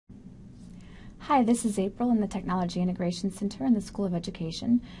Hi, this is April in the Technology Integration Center in the School of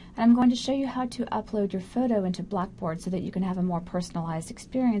Education, and I'm going to show you how to upload your photo into Blackboard so that you can have a more personalized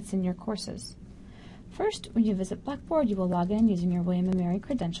experience in your courses. First, when you visit Blackboard, you will log in using your William & Mary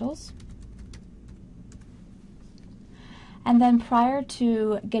credentials. And then prior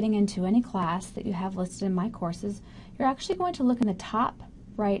to getting into any class that you have listed in My Courses, you're actually going to look in the top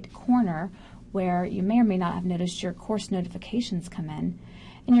right corner where you may or may not have noticed your course notifications come in.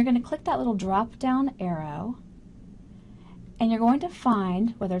 And you're going to click that little drop down arrow, and you're going to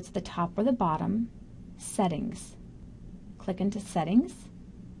find, whether it's the top or the bottom, Settings. Click into Settings,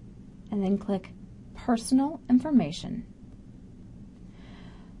 and then click Personal Information.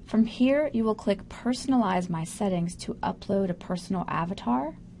 From here, you will click Personalize My Settings to upload a personal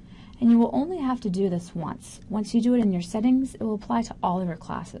avatar, and you will only have to do this once. Once you do it in your settings, it will apply to all of your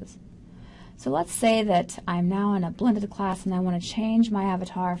classes. So let's say that I'm now in a blended class and I want to change my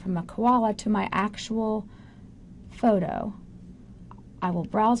avatar from a koala to my actual photo. I will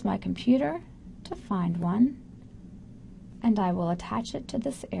browse my computer to find one, and I will attach it to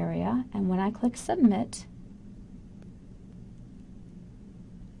this area, and when I click Submit,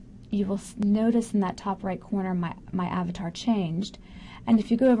 you will notice in that top right corner my avatar changed. And if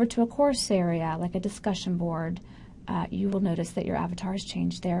you go over to a course area like a discussion board, you will notice that your avatar has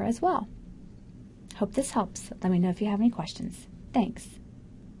changed there as well. Hope this helps. Let me know if you have any questions. Thanks.